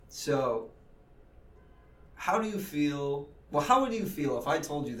So, how do you feel? Well, how would you feel if I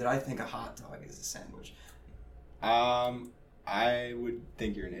told you that I think a hot dog is a sandwich? I would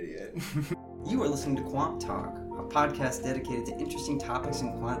think you're an idiot. You are listening to QuantTalk, a podcast dedicated to interesting topics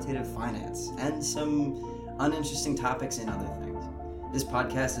in quantitative finance and some uninteresting topics in other things. This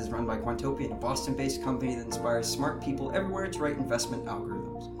podcast is run by Quantopian, a Boston-based company that inspires smart people everywhere to write investment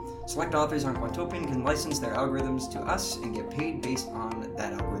algorithms. Select authors on Quantopian can license their algorithms to us and get paid based on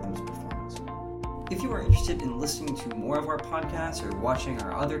that algorithm's performance. If you are interested in listening to more of our podcasts or watching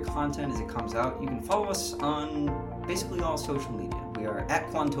our other content as it comes out, you can follow us on basically all social media. We are at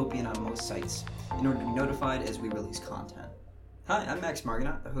Quantopian on most sites in order to be notified as we release content. Hi, I'm Max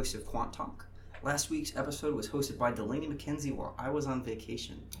Margenot, the host of QuantTalk. Last week's episode was hosted by Delaney McKenzie while I was on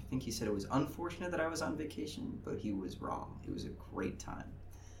vacation. I think he said it was unfortunate that I was on vacation, but he was wrong. It was a great time.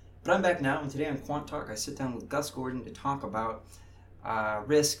 But I'm back now, and today on QuantTalk, I sit down with Gus Gordorn to talk about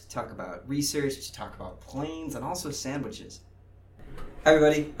risk, to talk about research, to talk about planes, and also sandwiches. Hi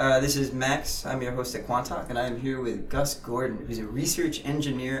everybody, this is Max. I'm your host at QuantTalk, and I am here with Gus Gordorn, who's a research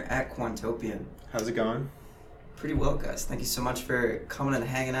engineer at Quantopian. How's it going? Pretty well, Gus. Thank you so much for coming and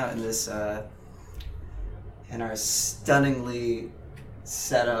hanging out in this, in our stunningly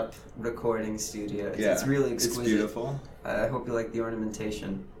set up recording studio. It's really exquisite. It's beautiful. I hope you like the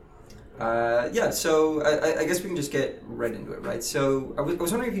ornamentation. So I guess we can just get right into it, right? So I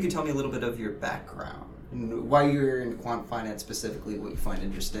was wondering if you could tell me a little bit of your background, why you're in quant finance specifically, what you find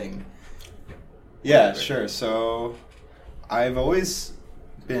interesting. Yeah, sure. So I've always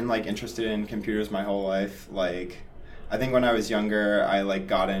been interested in computers my whole life. I think when I was younger, I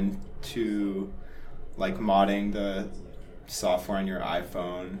got into modding the software on your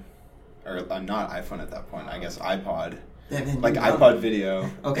iPhone, or not iPhone at that point, I guess iPod. iPod video.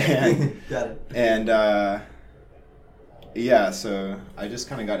 Okay. Got it. And so I just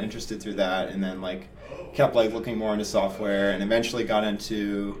kind of got interested through that, and then kept looking more into software, and eventually got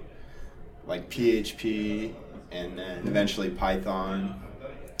into PHP, and then eventually Python.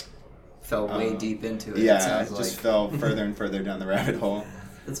 Fell way deep into it. Yeah, it just fell further and further down the rabbit hole.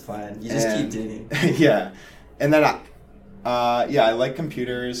 That's fine. You just keep digging. Yeah, and then I like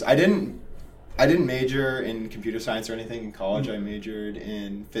computers. I didn't major in computer science or anything in college. I majored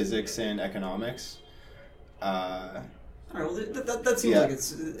in physics and economics. All right, well, that seems like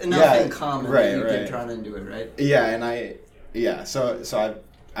it's enough in common that you get drawn into it, right? Yeah, so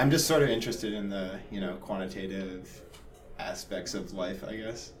I'm just sort of interested in the, quantitative aspects of life, I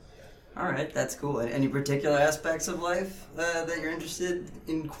guess. All right, that's cool. Any particular aspects of life that you're interested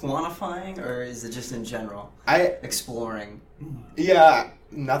in quantifying, or is it just in general? Exploring? Yeah,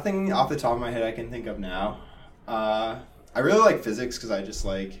 nothing off the top of my head I can think of now. I really like physics because I just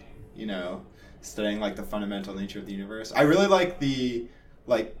studying the fundamental nature of the universe. I really like the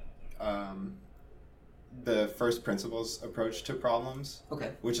first principles approach to problems.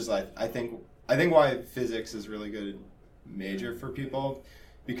 Okay. Which is I think why physics is really good major for people,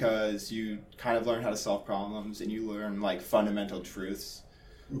 because you kind of learn how to solve problems and you learn fundamental truths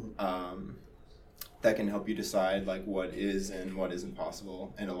that can help you decide what is and what isn't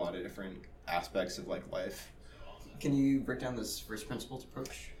possible in a lot of different aspects of life. Can you break down this first principles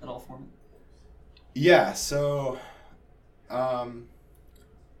approach at all for me? Yeah, so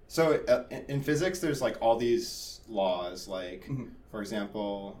in physics there's all these laws, for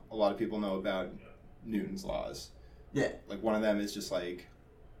example, a lot of people know about Newton's laws. Yeah. One of them is just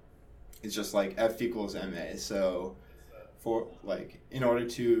it's just F equals ma. So for in order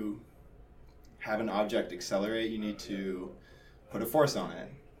to have an object accelerate, you need to put a force on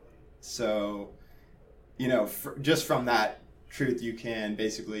it. So just from that truth you can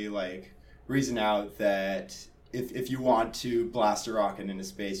basically reason out that if you want to blast a rocket into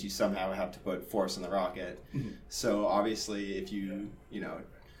space, you somehow have to put force on the rocket. Mm-hmm. So obviously if you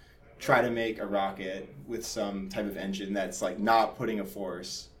try to make a rocket with some type of engine that's not putting a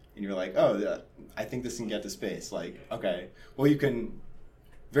force, and you're I think this can get to space, okay, well, you can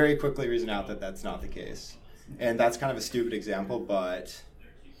very quickly reason out that that's not the case. And that's kind of a stupid example, but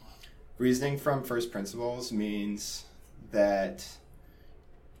reasoning from first principles means that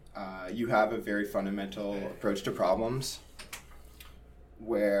you have a very fundamental approach to problems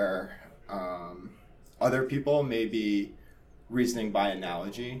where other people may be reasoning by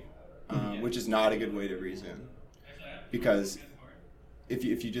analogy, which is not a good way to reason. Because if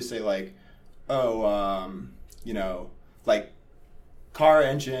you just say car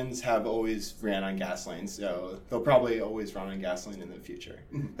engines have always ran on gasoline, so they'll probably always run on gasoline in the future.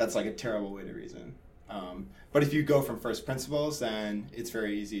 That's a terrible way to reason. But if you go from first principles, then it's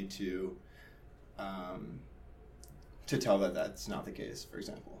very easy to to tell that that's not the case, for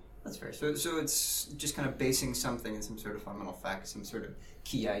example. That's fair. So it's just kind of basing something in some sort of fundamental fact, some sort of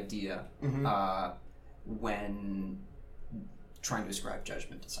key idea when trying to ascribe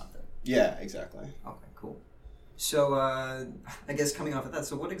judgment to something. Yeah, exactly. Okay, cool. So I guess coming off of that,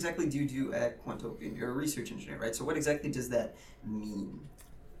 so what exactly do you do at Quantopian? You're a research engineer, right? So what exactly does that mean?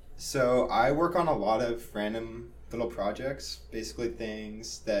 So I work on a lot of random little projects, basically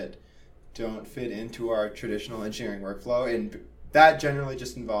things that don't fit into our traditional engineering workflow, and that generally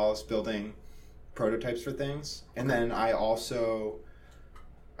just involves building prototypes for things. And then I also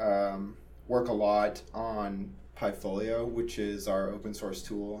work a lot on Pifolio, which is our open source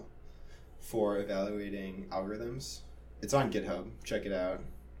tool for evaluating algorithms. It's on GitHub. Check it out.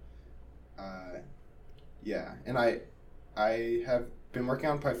 Yeah, and I have been working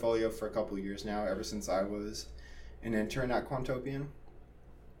on Pifolio for a couple of years now, ever since I was an intern at Quantopian.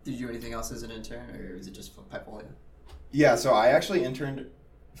 Did you do anything else as an intern, or is it just for Pifolio? Yeah, so I actually interned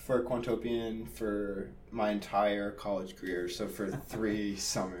for Quantopian for my entire college career, so for 3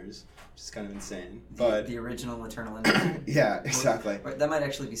 summers, which is kind of insane. But the original eternal intern. Yeah, exactly. Or that might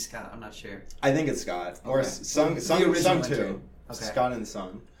actually be Scott. I'm not sure. I think it's Scott, okay. Or Sung too. Okay. Scott and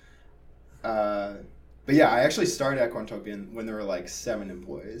Sung. But yeah, I actually started at Quantopian when there were like 7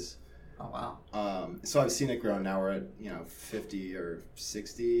 employees. Oh wow. So I've seen it grow. Now we're at 50 or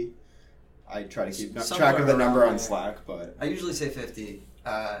 60. I try to keep Somewhere track of the number on there. Slack, but I usually say 50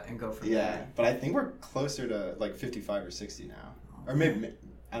 and go from there. Yeah, but I think we're closer to like 55 or 60 now, or maybe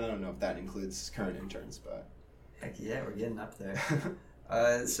I don't know if that includes current interns, but heck yeah, we're getting up there.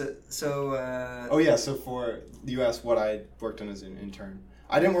 So So for you asked what I worked on as an intern.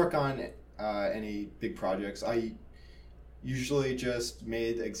 I didn't work on any big projects. I usually just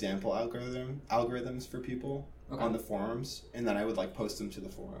made example algorithms for people on the forums, and then I would like post them to the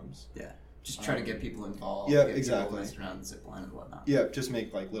forums. Yeah. Just try to get people involved. Yeah, get exactly. People around the zipline and whatnot. Yeah, just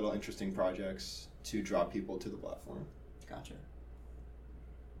make like little interesting projects to draw people to the platform. Gotcha.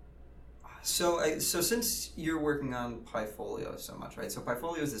 So since you're working on Pifolio so much, right? So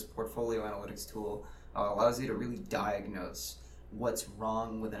Pifolio is this portfolio analytics tool, allows you to really diagnose what's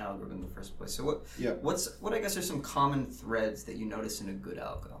wrong with an algorithm in the first place. So what I guess are some common threads that you notice in a good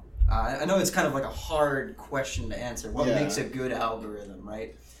algo? I know it's kind of like a hard question to answer. What makes a good algorithm,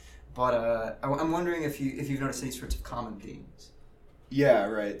 right? But I'm wondering if you've noticed any sorts of common themes. Yeah,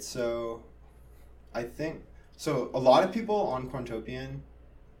 right. So I think a lot of people on Quantopian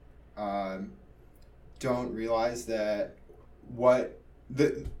don't realize that what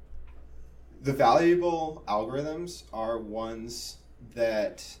the valuable algorithms are ones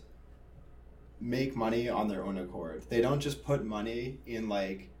that make money on their own accord. They don't just put money in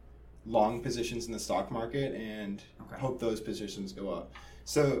like long positions in the stock market and hope those positions go up.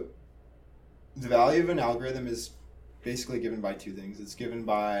 So the value of an algorithm is basically given by 2 things. It's given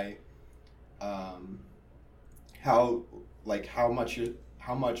by how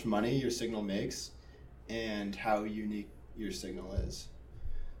much money your signal makes and how unique your signal is.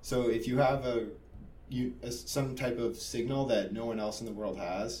 So if you have some type of signal that no one else in the world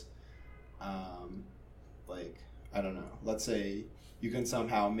has, like, I don't know, let's say you can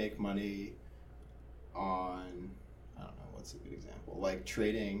somehow make money on, I don't know, what's a good example, like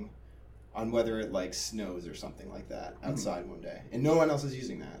trading on whether it like snows or something like that outside one day, and no one else is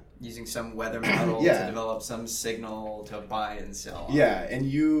using that. Using some weather model to develop some signal to buy and sell. Yeah, and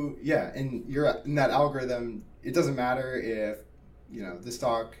you're in that algorithm. It doesn't matter if the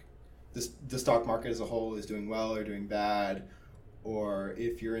stock market as a whole is doing well or doing bad, or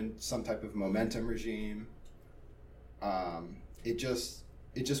if you're in some type of momentum regime. It just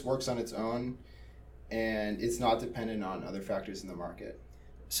works on its own, and it's not dependent on other factors in the market.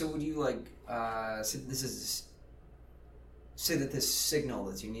 So would you say that this signal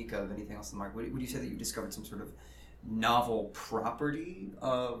that's unique of anything else in the market, would you say that you discovered some sort of novel property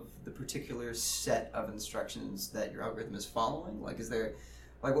of the particular set of instructions that your algorithm is following? Like, is there,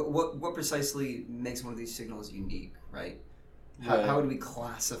 like, what precisely makes one of these signals unique, right? How would we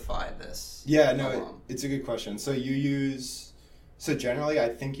classify this? Yeah, no, it's a good question. So generally I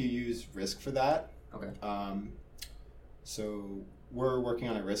think you use risk for that. Okay. So we're working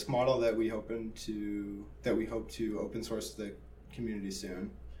on a risk model that we hope to open source to the community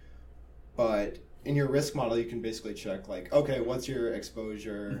soon. But in your risk model, you can basically check like, okay, what's your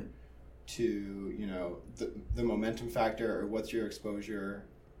exposure to the momentum factor, or what's your exposure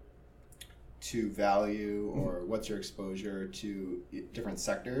to value, or what's your exposure to different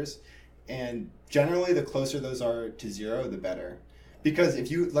sectors. And generally, the closer those are to 0, the better. Because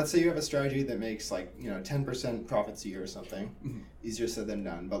if let's say you have a strategy that makes 10% profits a year or something, easier said than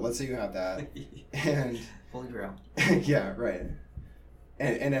done. But let's say you have that, and Holy grail. yeah, right,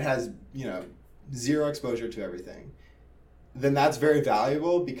 and it has zero exposure to everything, then that's very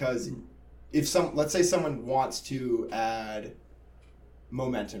valuable because let's say someone wants to add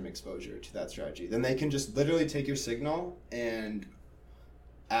momentum exposure to that strategy, then they can just literally take your signal and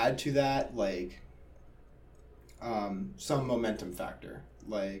add to that some momentum factor,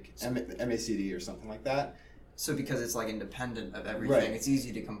 like MACD or something like that. So because it's independent of everything, Right. It's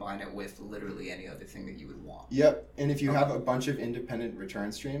easy to combine it with literally any other thing that you would want. Yep, and if you have a bunch of independent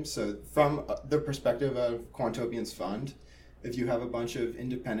return streams, so from the perspective of Quantopian's fund, if you have a bunch of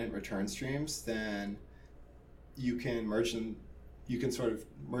independent return streams, then you can merge them. You can sort of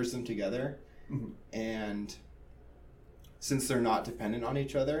merge them together, and since they're not dependent on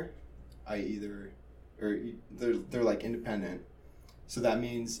each other, they're independent. So that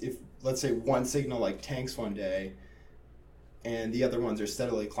means if, let's say, one signal tanks one day and the other ones are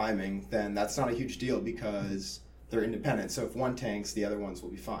steadily climbing, then that's not a huge deal because they're independent. So if one tanks, the other ones will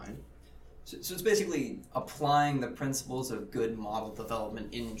be fine. So it's basically applying the principles of good model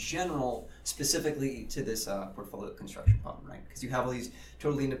development in general, specifically to this portfolio construction problem, right? Because you have all these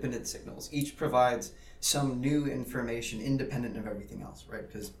totally independent signals. Each provides some new information independent of everything else, right?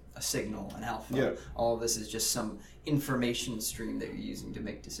 Because a signal, an alpha, all of this is just some information stream that you're using to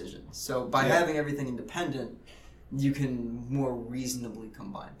make decisions. So by having everything independent, you can more reasonably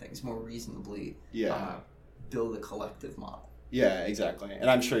combine things, more reasonably build a collective model. Yeah, exactly. And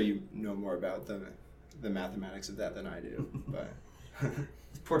I'm sure you know more about the mathematics of that than I do. But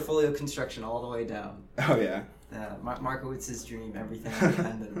portfolio construction all the way down. Oh, yeah. Markowitz's dream, everything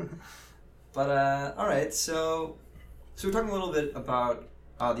independent. But, all right, so we're talking a little bit about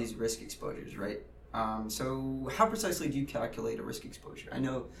these risk exposures, right? So how precisely do you calculate a risk exposure? I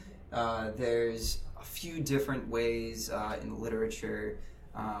know there's a few different ways in the literature.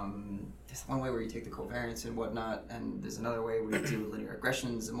 There's one way where you take the covariance and whatnot, and there's another way where you do linear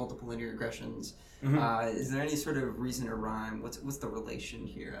regressions and multiple linear regressions. Is there any sort of reason or rhyme? What's the relation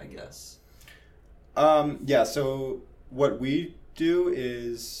here, I guess? So what we do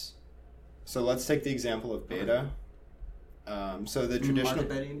is, so let's take the example of beta. So the traditional market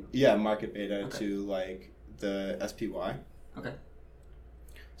betting? Yeah, market beta to the SPY. Okay.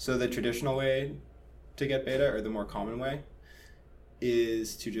 So the traditional way to get beta, or the more common way,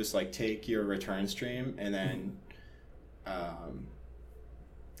 is to just take your return stream and then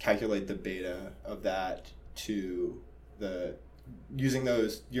calculate the beta of that to using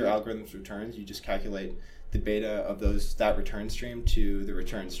your algorithm's returns. You just calculate the beta of that return stream to the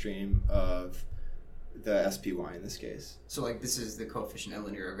return stream of the SPY in this case. So this is the coefficient of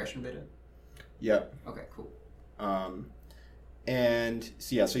linear regression beta? Yep. Okay, cool. And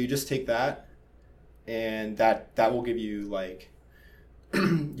so you just take that, and that will give you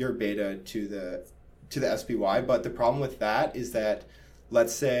your beta to the SPY. But the problem with that is that,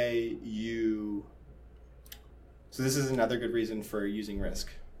 let's say so this is another good reason for using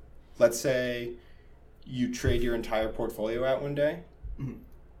risk. Let's say you trade your entire portfolio out one day.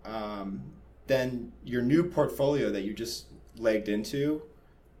 Then your new portfolio that you just legged into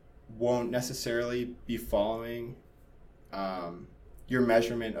won't necessarily be following your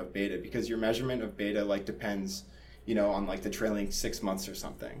measurement of beta, because your measurement of beta depends on the trailing 6 months or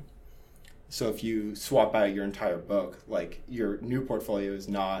something. So if you swap out your entire book, your new portfolio is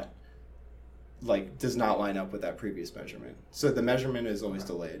not does not line up with that previous measurement. So the measurement is always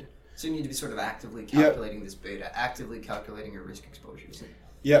delayed. So you need to be sort of actively calculating this beta, actively calculating your risk exposures.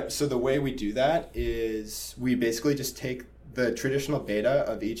 Yep. So the way we do that is we basically just take the traditional beta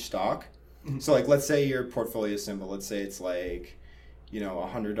of each stock. So let's say your portfolio symbol, let's say it's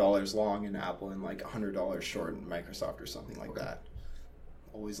 $100 long in Apple and $100 short in Microsoft or something like that.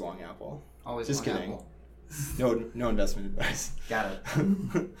 Always long Apple. Always just long kidding. Apple. No investment advice. Got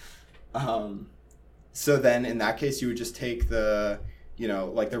it. So then in that case, you would just take the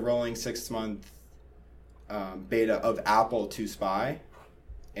the rolling 6 month beta of Apple to SPY,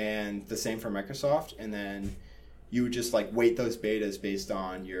 and the same for Microsoft, and then you would just weight those betas based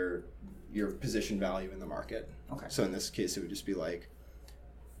on your position value in the market. Okay. So in this case, it would just be 1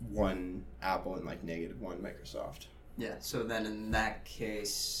 Apple and -1 Microsoft. Yeah. So then in that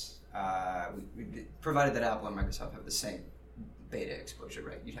case, we provided that Apple and Microsoft have the same beta exposure,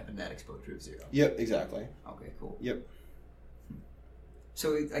 right? You'd have a net exposure of 0. Yep. Exactly. Okay. Cool. Yep.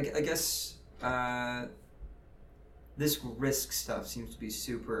 So I guess this risk stuff seems to be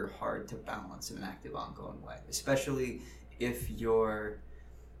super hard to balance in an active, ongoing way, especially if you're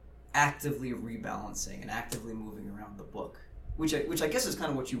actively rebalancing and actively moving around the book which I guess is kind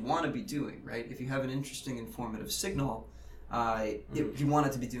of what you want to be doing, right? If you have an interesting, informative signal, you want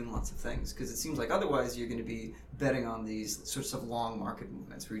it to be doing lots of things, because it seems like otherwise you're going to be betting on these sorts of long market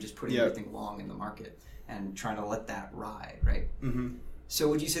movements where you're just putting everything long in the market and trying to let that ride, right? Mm-hmm. So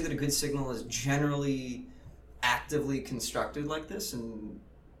would you say that a good signal is generally actively constructed like this, and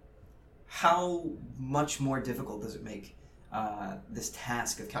how much more difficult does it make this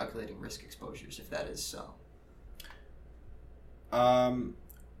task of calculating risk exposures, if that is so?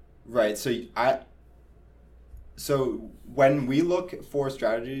 Right. So when we look for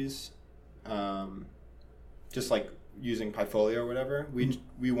strategies, just like using Pifolio or whatever,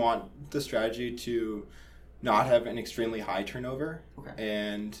 we want the strategy to not have an extremely high turnover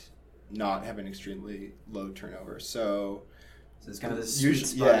and not have an extremely low turnover. So it's kind of the sweet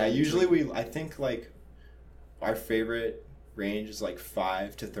spot. Usually I think like our favorite range is like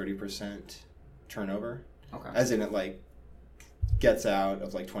 5 to 30% turnover. Okay. As in it like gets out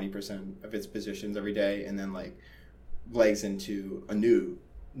of like 20% of its positions every day and then like legs into a new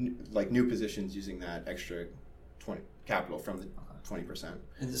positions using that extra 20 capital from the 20%.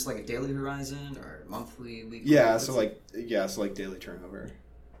 Is this like a daily horizon or monthly, weekly? Yeah, so like daily turnover.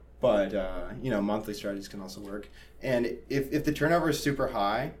 But monthly strategies can also work. And if the turnover is super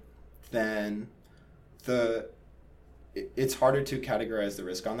high, then it's harder to categorize the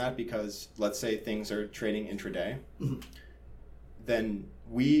risk on that, because let's say things are trading intraday. Mm-hmm. Then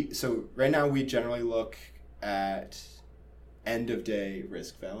right now we generally look at end of day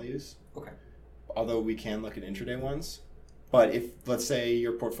risk values. Okay. Although we can look at intraday ones. But if let's say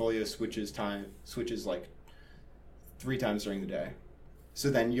your portfolio switches like 3 times during the day, so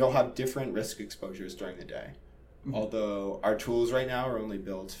then you'll have different risk exposures during the day. Mm-hmm. Although our tools right now are only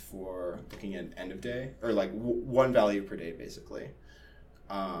built for looking at end of day, or like one value per day basically.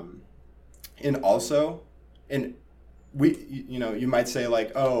 And we, you might say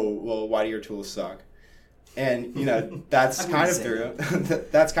like, oh, well, why do your tools suck? And that's kind of true.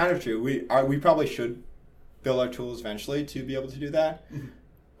 That's kind of true. We probably should build our tools eventually to be able to do that, mm-hmm.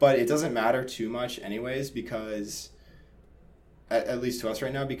 But it doesn't matter too much anyways, because at least to us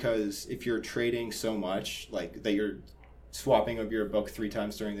right now, because if you're trading so much like that you're swapping of your book 3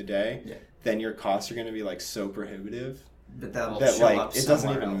 times during the day, then your costs are going to be like so prohibitive that like it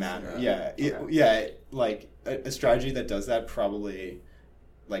doesn't even matter. Like a strategy that does that probably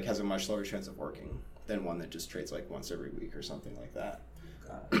like has a much lower chance of working than one that just trades like once every week or something like that.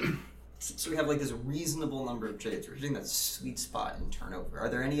 So we have like this reasonable number of trades. We're hitting that sweet spot in turnover. Are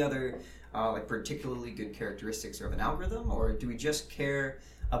there any other like particularly good characteristics of an algorithm, or do we just care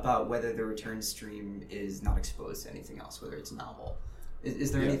about whether the return stream is not exposed to anything else, whether it's novel?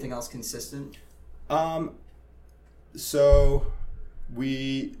 Is there anything else consistent? So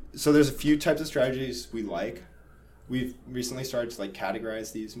there's a few types of strategies we like. We've recently started to like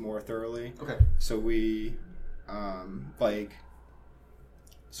categorize these more thoroughly. Okay. So we like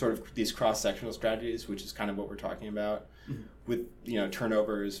sort of these cross-sectional strategies, which is kind of what we're talking about, mm-hmm. with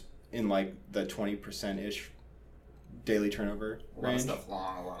turnovers in like the 20%-ish daily turnover range. A lot of stuff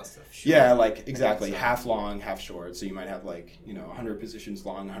long, a lot of stuff short. Yeah, like exactly, half long, half short. So you might have like 100 positions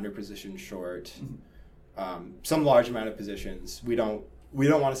long, 100 positions short. Mm-hmm. Some large amount of positions. We don't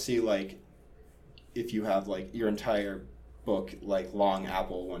want to see like if you have like your entire book like long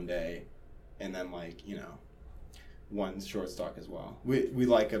Apple one day, and then like one short stock as well. We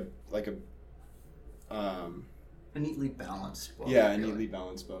like a neatly balanced book. Yeah, a neatly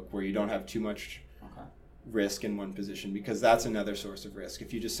balanced book where you don't have too much risk in one position, because that's another source of risk.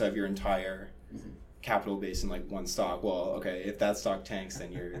 If you just have your entire mm-hmm. capital base in like one stock, well, okay, if that stock tanks,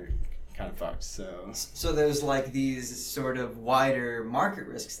 then you're kind of fucked. So there's like these sort of wider market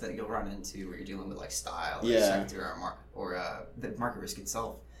risks that you'll run into where you're dealing with like style or sector or the market risk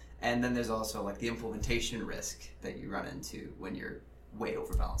itself. And then there's also like the implementation risk that you run into when you're way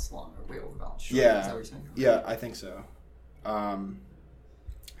overbalanced long or way overbalanced short. Yeah. Is that what you're saying? Yeah, I think so. And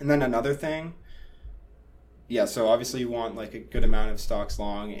then another thing, so obviously you want like a good amount of stocks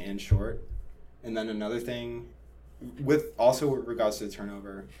long and short. And then another thing with regards to the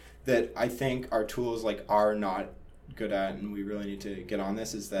turnover that I think our tools like are not good at, and we really need to get on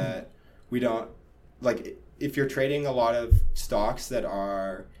this, is that we don't like, if you're trading a lot of stocks that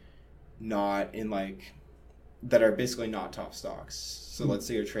are not in like, that are basically not top stocks. So let's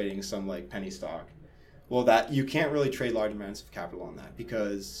say you're trading some like penny stock. Well, that you can't really trade large amounts of capital on that,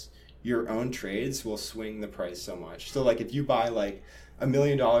 because your own trades will swing the price so much. So like if you buy like $1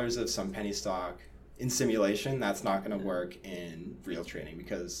 million of some penny stock in simulation, that's not going to work in real trading,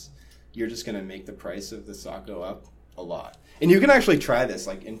 because you're just going to make the price of the stock go up a lot. And you can actually try this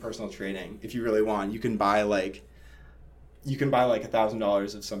like in personal trading if you really want. You can buy like you can buy like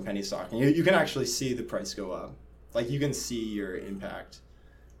 $1,000 of some penny stock, and you can actually see the price go up. Like you can see your impact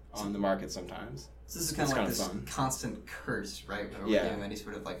on the market sometimes. So this is kind of like this fun. Constant curse, right? Whenever we're doing any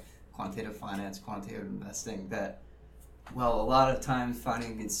sort of like quantitative finance, quantitative investing, that, well, a lot of times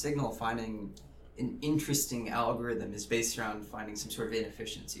finding a good signal, finding an interesting algorithm is based around finding some sort of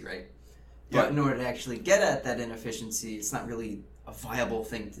inefficiency, right? But in order to actually get at that inefficiency, it's not really a viable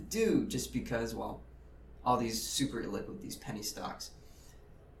thing to do, just because, well, all these super illiquid, these penny stocks,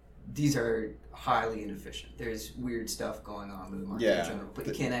 these are highly inefficient. There's weird stuff going on with the market in general, but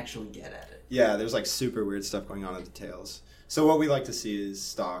you can't actually get at it. Yeah, there's like super weird stuff going on at the tails. So what we like to see is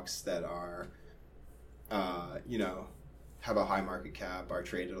stocks that are, have a high market cap, are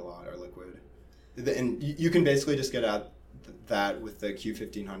traded a lot, are liquid. And you can basically just get at that with the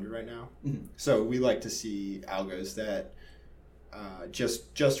Q1500 right now. Mm-hmm. So we like to see algos that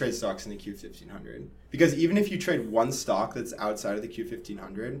just trade stocks in the Q1500. Because even if you trade one stock that's outside of the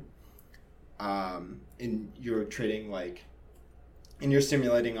Q1500, and you're trading and you're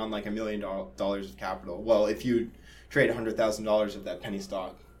simulating on like $1 million of capital. Well, if you trade $100,000 of that penny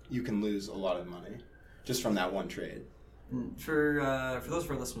stock, you can lose a lot of money just from that one trade. For those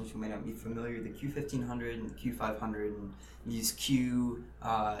of our listeners who may not be familiar, the Q1500 and the Q500 and these Q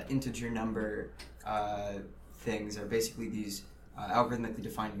integer number things are basically these algorithmically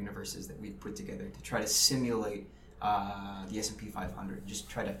defined universes that we've put together to try to simulate the S&P 500, just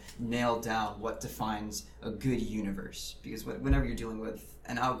try to nail down what defines a good universe. Because whenever you're dealing with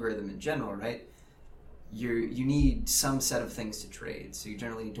an algorithm in general, right, you need some set of things to trade. So you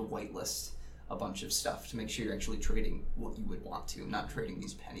generally need to whitelist a bunch of stuff to make sure you're actually trading what you would want to, not trading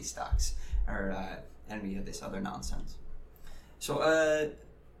these penny stocks or any of this other nonsense.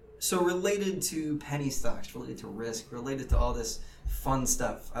 So related to penny stocks, related to risk, related to all this fun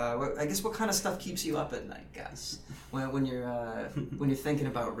stuff, I guess what kind of stuff keeps you up at night, Gus? When you're thinking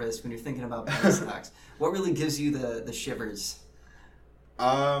about risk, when you're thinking about penny stocks, what really gives you the shivers?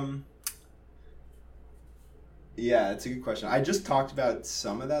 Yeah, it's a good question. I just talked about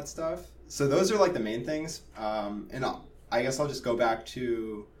some of that stuff. So those are like the main things. And I guess I'll just go back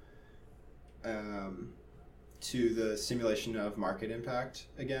to the simulation of market impact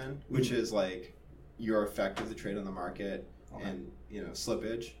again, which is like your effect of the trade on the market and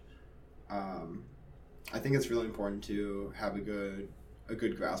slippage. I think it's really important to have a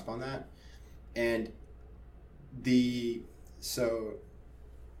good grasp on that. And so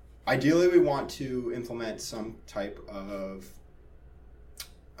ideally we want to implement some type of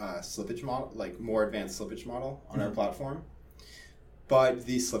slippage model, like more advanced slippage model on our platform. But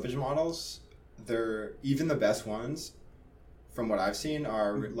these slippage models, they're even the best ones from what I've seen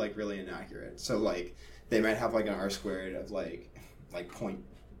are like really inaccurate. So like they might have like an R squared of like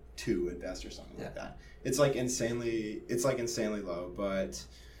 0.2 at best or something like that. It's like insanely low, but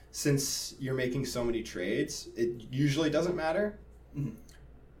since you're making so many trades, it usually doesn't matter.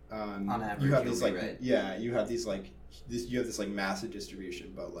 On average, you have these like right. You have these like you have this like massive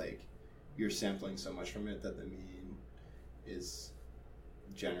distribution, but like you're sampling so much from it that the mean is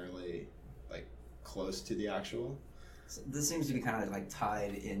generally like close to the actual. So this seems to be kind of like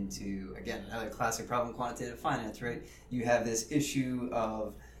tied into, again, another classic problem in quantitative finance, right? You have this issue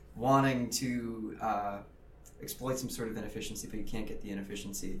of wanting to exploit some sort of inefficiency, but you can't get the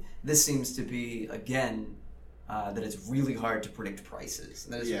inefficiency. This seems to be, again, that it's really hard to predict prices.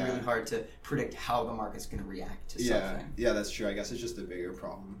 That it's really hard to predict how the market's going to react to something. Yeah, that's true. I guess it's just a bigger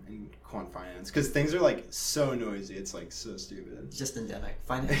problem in quant finance because things are like so noisy. It's like so stupid. It's just endemic.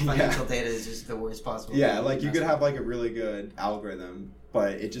 Financial data is just the worst possible. Yeah, like you could have like a really good algorithm,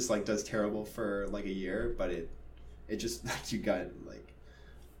 but it just like does terrible for like a year. But it just like you got like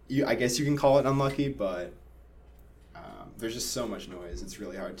I guess you can call it unlucky, but there's just so much noise. It's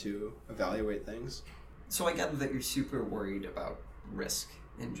really hard to evaluate things. So I gather that you're super worried about risk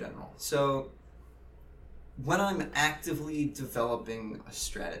in general. So when I'm actively developing a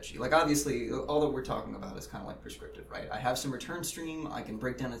strategy, like obviously all that we're talking about is kind of like prescriptive, right? I have some return stream, I can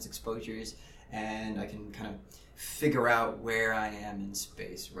break down its exposures, and I can kind of figure out where I am in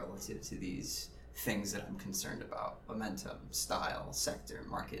space relative to these things that I'm concerned about: momentum, style, sector,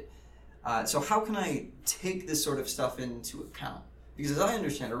 market. So how can I take this sort of stuff into account? Because as I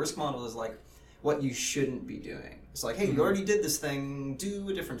understand, a risk model is like what you shouldn't be doing. It's like, hey, you already did this thing, do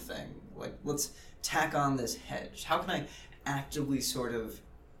a different thing. Like, let's tack on this hedge. How can I actively sort of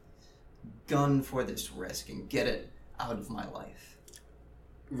gun for this risk and get it out of my life?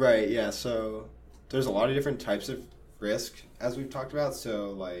 Right, yeah. So there's a lot of different types of risk, as we've talked about.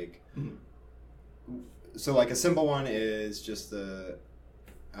 So, like, a simple one is just the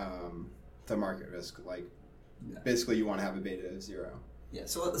market risk. Like, Basically, you want to have a beta of 0. Yeah.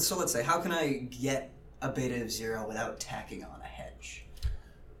 So let's say, how can I get a beta of 0 without tacking on a hedge?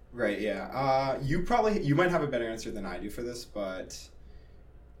 Right. Yeah. You might have a better answer than I do for this, but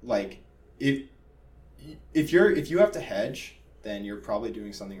like if you have to hedge, then you're probably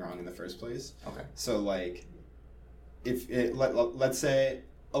doing something wrong in the first place. Okay. So like, let's say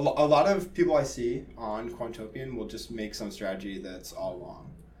a lot of people I see on Quantopian will just make some strategy that's all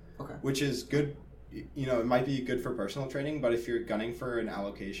long. Okay. Which is good. It might be good for personal trading, but if you're gunning for an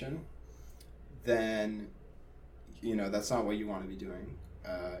allocation, then that's not what you want to be doing.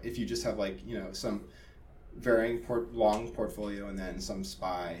 If you just have some varying long portfolio and then some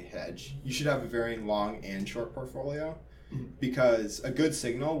SPY hedge, you should have a varying long and short portfolio, because a good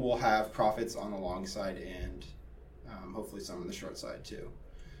signal will have profits on the long side and hopefully some on the short side too.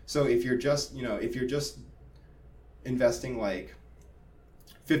 So if you're just investing like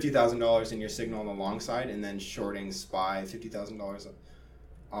 $50,000 in your signal on the long side and then shorting SPY $50,000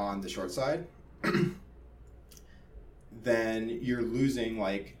 on the short side, then you're losing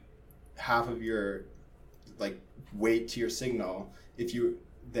like half of your like weight to your signal if you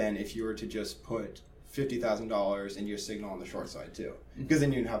were to just put $50,000 in your signal on the short side too, because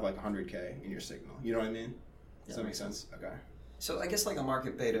then you'd have like 100K in your signal. You know what I mean? Does that make sense? Okay. So I guess like a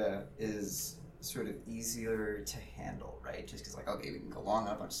market beta is sort of easier to handle, right? Just because like, okay, we can go long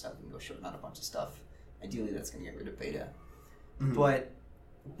on a bunch of stuff, we can go short on a bunch of stuff. Ideally, that's going to get rid of beta. Mm-hmm. But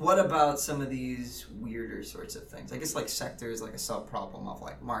what about some of these weirder sorts of things? I guess like sector is like a sub-problem of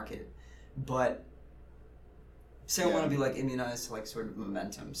like market, but say I want to be like immunized to like sort of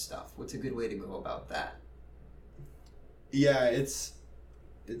momentum stuff. What's a good way to go about that? Yeah, it's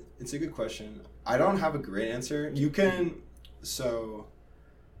a good question. I don't have a great answer. You can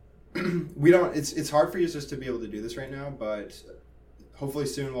we don't. It's hard for users to be able to do this right now, but hopefully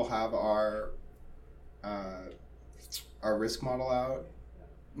soon we'll have our risk model out,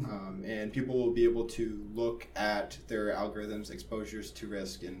 and people will be able to look at their algorithms' exposures to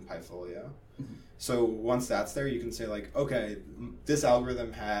risk in Pyfolio. Mm-hmm. So once that's there, you can say like, okay, this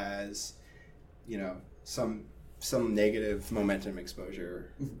algorithm has, some negative momentum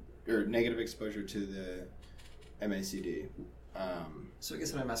exposure, or negative exposure to the MACD. So I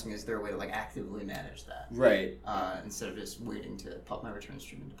guess what I'm asking is there a way to like actively manage that? Right. Instead of just waiting to pop my return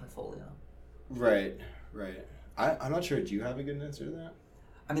stream into Pyfolio. Right. I'm not sure. Do you have a good answer to that?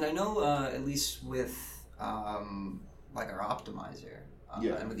 I mean, I know at least with like our optimizer,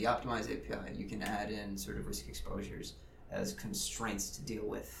 and with the Optimize API, you can add in sort of risk exposures as constraints to deal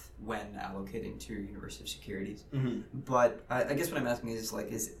with when allocating to your universe of securities. Mm-hmm. But I guess what I'm asking is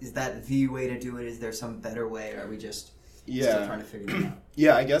like, is that the way to do it? Is there some better way? Or are we just still trying to figure it out?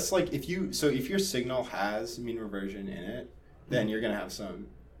 Yeah, I guess like if your signal has mean reversion in it, then you're going to have some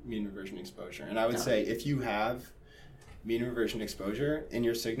mean reversion exposure. And I would say if you have mean reversion exposure in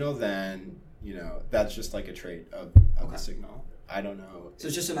your signal, then that's just like a trait of the signal. I don't know. So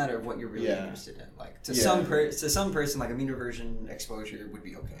it's just a matter of what you're really interested in. Like to some person, like a mean reversion exposure would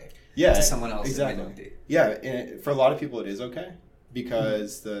be okay. Yeah. To someone else, exactly. it may not be. Yeah, and for a lot of people, it is okay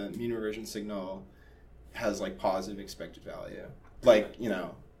because the mean reversion signal has like positive expected value. Like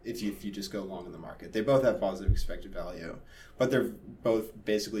if you just go long in the market, they both have positive expected value, but they're both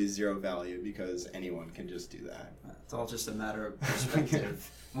basically zero value because anyone can just do that. It's all just a matter of perspective,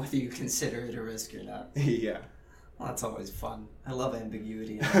 whether you consider it a risk or not. Yeah. Well, that's always fun. I love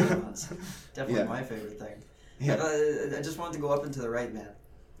ambiguity and nuance. Definitely my favorite thing. Yeah. I just wanted to go up into the right, man.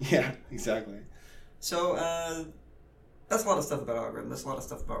 Yeah, exactly. So that's a lot of stuff about algorithm. That's a lot of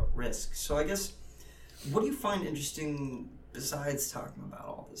stuff about risk. So I guess, what do you find interesting besides talking about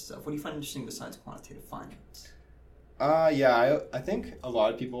all this stuff? What do you find interesting besides quantitative finance? I think a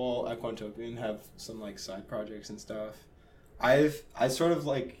lot of people at Quantopian have some like side projects and stuff. I sort of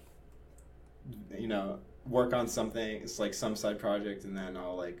like, work on something. It's like some side project, and then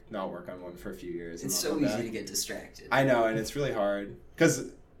I'll like not work on one for a few years. It's so easy to get distracted. I know, and it's really hard because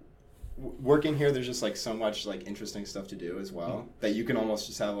working here, there's just like so much like interesting stuff to do as well that you can almost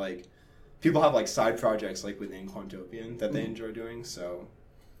just have like people have like side projects like within Quantopian that they enjoy doing. So,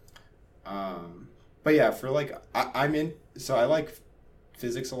 but yeah, for like I like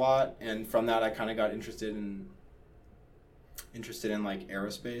physics a lot, and from that I kind of got interested in like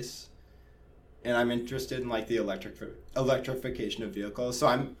aerospace. And I'm interested in like the electrification of vehicles. So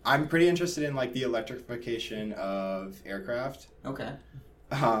I'm pretty interested in like the electrification of aircraft. Okay.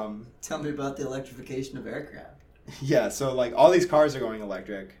 Tell me about the electrification of aircraft. Yeah, so like all these cars are going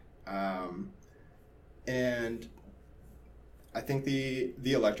electric, and I think the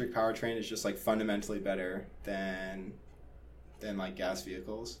electric powertrain is just like fundamentally better than like gas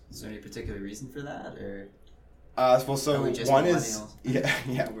vehicles. Is there any particular reason for that, or? Well, so we just one is millennials?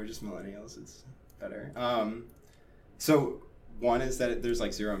 yeah, we're just millennials. It's better. So one is that there's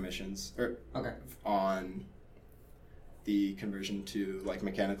like zero emissions on the conversion to like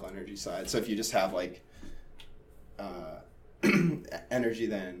mechanical energy side. So if you just have like energy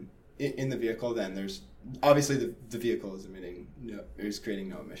then in the vehicle, then there's obviously the vehicle is creating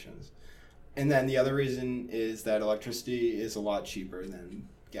no emissions. And then the other reason is that electricity is a lot cheaper than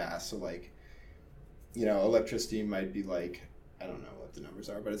gas. So like, electricity might be like, I don't know what the numbers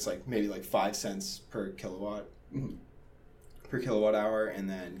are, but it's like maybe like 5 cents per kilowatt per kilowatt hour, and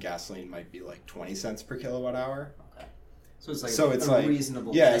then gasoline might be like 20 cents per kilowatt hour. Okay. So it's like a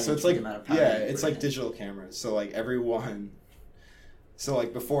reasonable so it's like amount of power it's like digital cameras. So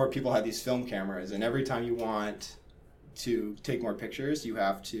like before people had these film cameras, and every time you want to take more pictures, you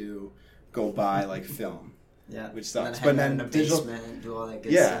have to go buy like film. Yeah, which sucks. But then digital and do all that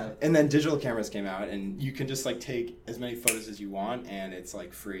good stuff. And then digital cameras came out, and you can just like take as many photos as you want, and it's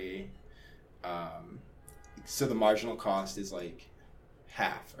like free. So the marginal cost is like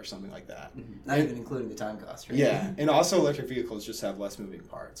half or something like that. Not even including the time cost, right? Yeah, and also electric vehicles just have less moving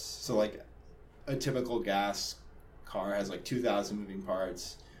parts. So like a typical gas car has like 2,000 moving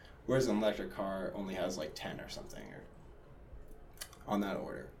parts, whereas an electric car only has like 10 or something, or on that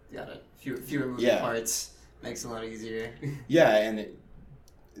order. Got it. Fewer moving parts makes it a lot easier. Yeah, and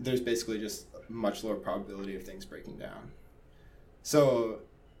there's basically just much lower probability of things breaking down. So,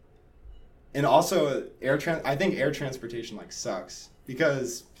 and also I think air transportation like sucks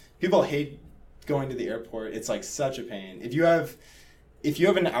because people hate going to the airport. It's like such a pain. If you have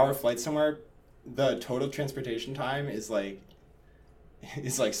an hour flight somewhere, the total transportation time is like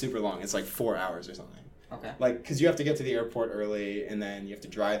super long. It's like 4 hours or something. Okay. Like, because you have to get to the airport early, and then you have to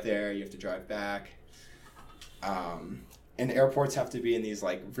drive there, you have to drive back. And airports have to be in these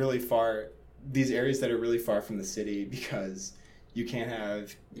like these areas that are really far from the city, because you can't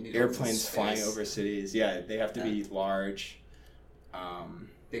have airplanes flying over cities. Yeah, they have to be large.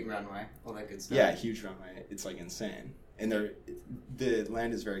 Big runway, all that good stuff. Yeah, huge runway. It's like insane. And the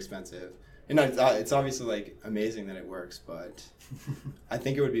land is very expensive. And it's obviously like amazing that it works, but I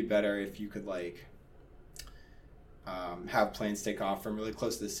think it would be better if you could like have planes take off from really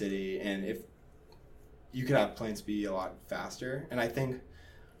close to the city, and if you could have planes be a lot faster. And I think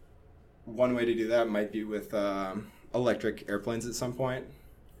one way to do that might be with electric airplanes at some point.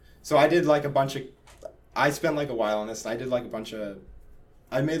 So I did like I spent like a while on this, and I did like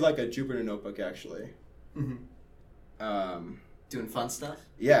I made like a Jupyter notebook actually. Doing fun stuff?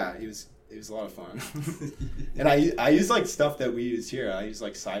 Yeah, it was a lot of fun. And I use like stuff that we use here. I use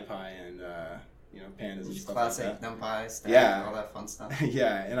like SciPy and pandas and stuff classic like that. NumPy, stack, all that fun stuff.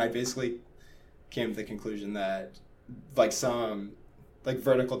 Yeah, and I basically came to the conclusion that like some like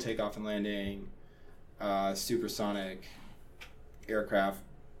vertical takeoff and landing, supersonic aircraft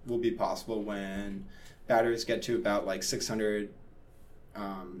will be possible when batteries get to about like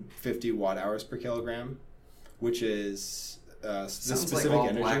 650 watt hours per kilogram, which is the Sounds specific like all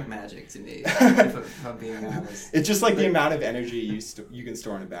energy. black magic to me, if I'm being honest. It's just like the amount of energy you can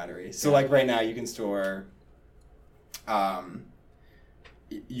store in a battery. So like right now you can store like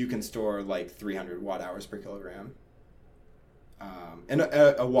 300 watt hours per kilogram. And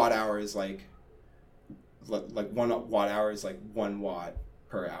a watt hour is like 1 watt hour is like 1 watt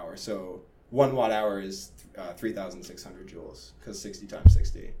per hour. So 1 watt hour is 3,600 joules, because 60 times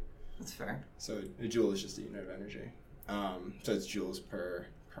 60. That's fair. So a joule is just a unit of energy. So it's joules per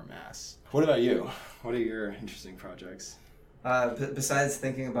mass. What about you? What are your interesting projects? Besides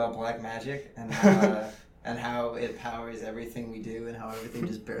thinking about black magic and and how it powers everything we do and how everything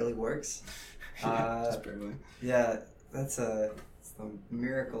just barely works. Just barely. Yeah, it's the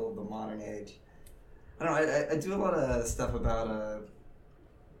miracle of the modern age. I don't know, I do a lot of stuff about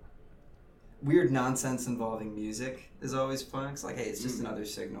weird nonsense involving music is always fun. It's like, hey, it's just another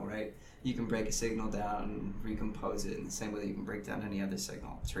signal, right? You can break a signal down and recompose it in the same way that you can break down any other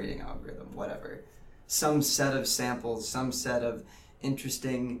signal, trading algorithm, whatever. Some set of samples, some set of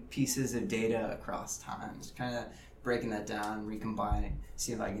interesting pieces of data across time. Just kind of breaking that down, recombining,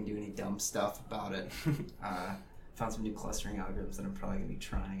 see if I can do any dumb stuff about it. Found some new clustering algorithms that I'm probably going to be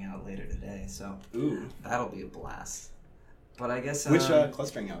trying out later today, so that'll be a blast. But I guess... Which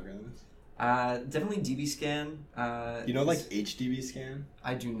clustering algorithms? Definitely dbScan. You know, like HDBScan?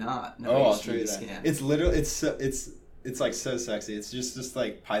 I do not know. Oh, I'll show you that. Scan. It's literally it's like so sexy. It's just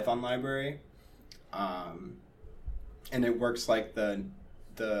like Python library, and it works like the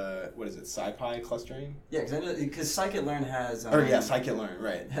what is it, SciPy clustering? Yeah, because scikit-learn has scikit-learn,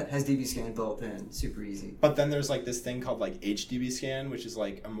 right? Has dbScan built in, super easy. But then there's like this thing called like HDBScan, which is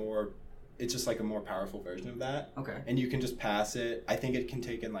like it's just like a more powerful version of that. Okay. And you can just pass it. I think it can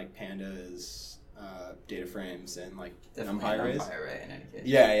take in like pandas, data frames, and like NumPy arrays. NumPy array in any case.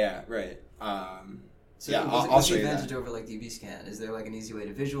 Yeah, right. So yeah, what's I'll the show you advantage that. over like dbScan? Is there like an easy way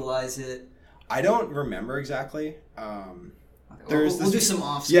to visualize it? I don't remember exactly. Okay. We'll do some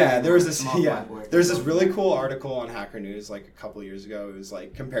off. There's this really cool article on Hacker News like a couple of years ago. It was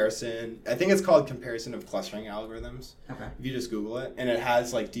like comparison. I think it's called comparison of clustering algorithms. Okay. If you just Google it, and it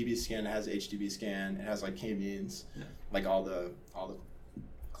has like dbScan, it has HDBScan, it has like k-means, like all the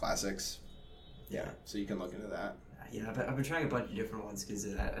classics. Yeah, so you can look into that. Yeah, but I've been trying a bunch of different ones because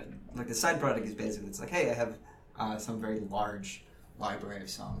like the side product is basically it's like, hey, I have some very large library of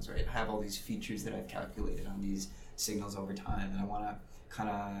songs, right? I have all these features that I've calculated on these signals over time, and I want to kind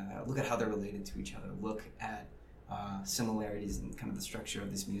of look at how they're related to each other, look at similarities in kind of the structure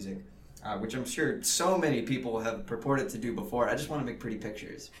of this music, which I'm sure so many people have purported to do before. I just want to make pretty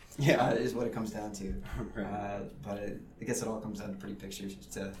pictures. Yeah, is what it comes down to. Right. But I guess it all comes down to pretty pictures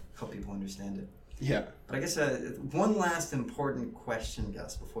to help people understand it. Yeah. But I guess one last important question,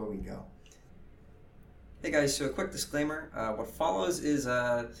 Gus, before we go. Hey guys, so a quick disclaimer. What follows is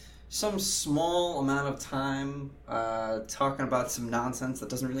some small amount of time talking about some nonsense that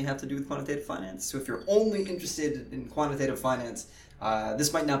doesn't really have to do with quantitative finance. So if you're only interested in quantitative finance,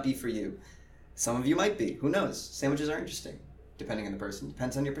 this might not be for you. Some of you might be. Who knows? Sandwiches are interesting, depending on the person.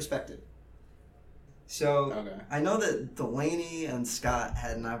 Depends on your perspective. So I know that Delaney and Scott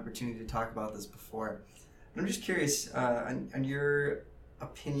had an opportunity to talk about this before. But I'm just curious on your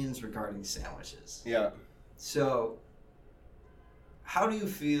opinions regarding sandwiches. Yeah. So, how do you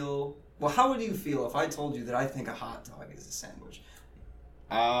feel? Well, how would you feel if I told you that I think a hot dog is a sandwich?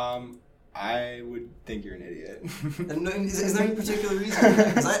 I would think you're an idiot. And is there any particular reason?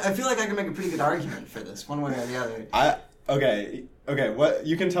 Because I feel like I can make a pretty good argument for this, one way or the other. Okay. What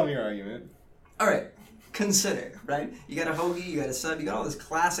you can tell me your argument. All right. Consider, right? You got a hoagie, you got a sub, you got all this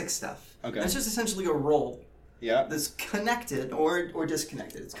classic stuff. Okay. And it's just essentially a roll. Yeah. That's connected or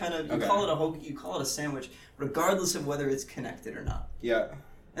disconnected. It's kind of, you call it a hoagie, you call it a sandwich, regardless of whether it's connected or not. Yeah.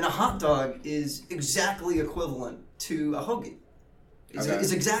 And a hot dog is exactly equivalent to a hoagie.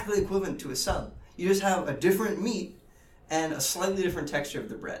 It's exactly equivalent to a sub. You just have a different meat and a slightly different texture of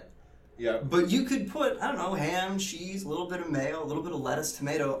the bread. Yeah. But you could put, I don't know, ham, cheese, a little bit of mayo, a little bit of lettuce,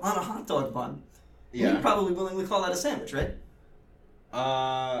 tomato on a hot dog bun. Yeah. You'd probably willingly call that a sandwich, right?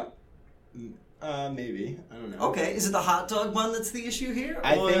 Maybe. I don't know. Okay, is it the hot dog bun that's the issue here?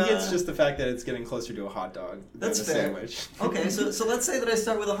 I think it's just the fact that it's getting closer to a hot dog than a sandwich. Okay, so let's say that I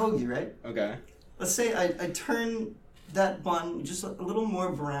start with a hoagie, right? Okay. Let's say I turn that bun just a little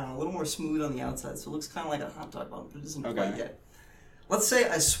more brown, a little more smooth on the outside, so it looks kind of like a hot dog bun, but it isn't quite yet. Let's say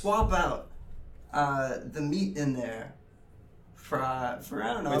I swap out the meat in there for I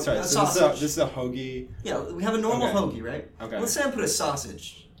don't know, a sausage. This is a hoagie. Yeah, we have a normal hoagie, right? Okay. Let's say I put a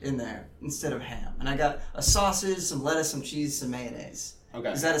sausage in there instead of ham, and I got a sausage, some lettuce, some cheese, some mayonnaise.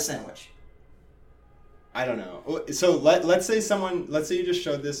 Okay. Is that a sandwich? I don't know. So let's say you just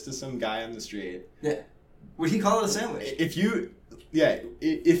showed this to some guy on the street. Yeah. Would he call it a sandwich? If you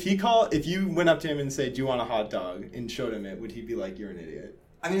went up to him and said, "Do you want a hot dog?" and showed him it, would he be like, "You're an idiot"?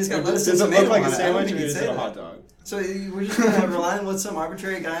 I mean, it's got lettuce and tomato. Does it look like a sandwich or is it a hot dog? So we're just gonna rely on what some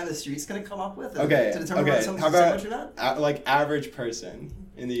arbitrary guy on the street's gonna come up with to determine whether something's a sandwich or not? Like average person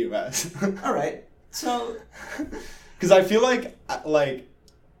in the U.S. All right. So. Because I feel like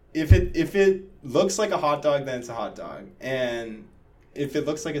if it looks like a hot dog, then it's a hot dog, and if it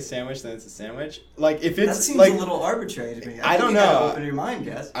looks like a sandwich, then it's a sandwich. Like if it's that seems a little arbitrary to me. I don't know. Open your mind,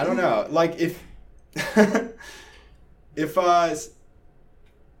 guess. I don't know. Like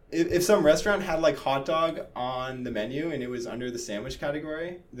if some restaurant had like hot dog on the menu and it was under the sandwich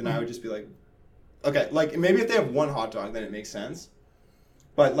category, then I would just be like, okay, like maybe if they have one hot dog, then it makes sense.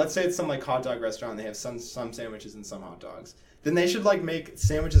 But let's say it's some like hot dog restaurant, they have some sandwiches and some hot dogs. Then they should like make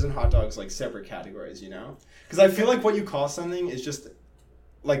sandwiches and hot dogs like separate categories, you know? Because I feel like what you call something is just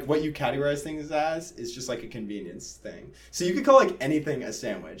like what you categorize things as is just like a convenience thing. So you could call like anything a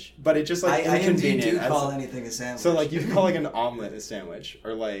sandwich, but it just like inconvenient. I indeed do call anything a sandwich. So like you could call like an omelet a sandwich,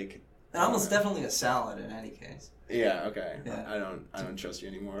 or like an omelet's definitely a salad in any case. Yeah. Okay. Yeah. I don't trust you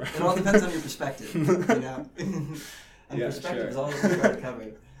anymore. It all depends on your perspective, you know. And perspective is always what we try to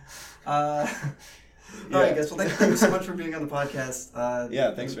cover. All right, guys. Well, thank you so much for being on the podcast.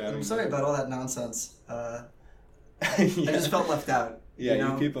 Thanks for having me. I'm sorry about all that nonsense. I just felt left out.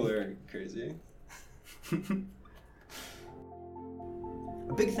 Yeah, you people are crazy.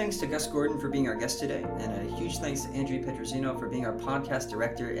 A big thanks to Gus Gordorn for being our guest today, and a huge thanks to Andrea Petrosino for being our podcast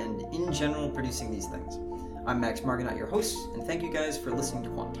director and, in general, producing these things. I'm Max Margenot, your host, and thank you guys for listening to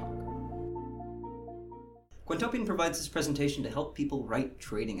QuantTalk. Quantopian provides this presentation to help people write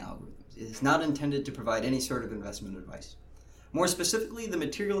trading algorithms. It is not intended to provide any sort of investment advice. More specifically, the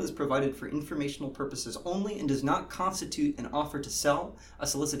material is provided for informational purposes only and does not constitute an offer to sell, a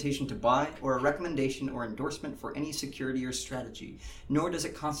solicitation to buy, or a recommendation or endorsement for any security or strategy, nor does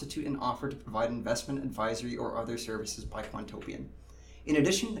it constitute an offer to provide investment advisory or other services by Quantopian. In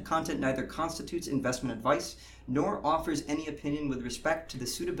addition, the content neither constitutes investment advice nor offers any opinion with respect to the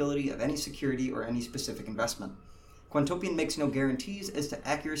suitability of any security or any specific investment. Quantopian makes no guarantees as to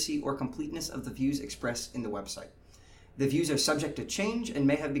accuracy or completeness of the views expressed in the website. The views are subject to change and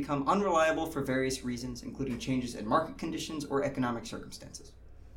may have become unreliable for various reasons, including changes in market conditions or economic circumstances.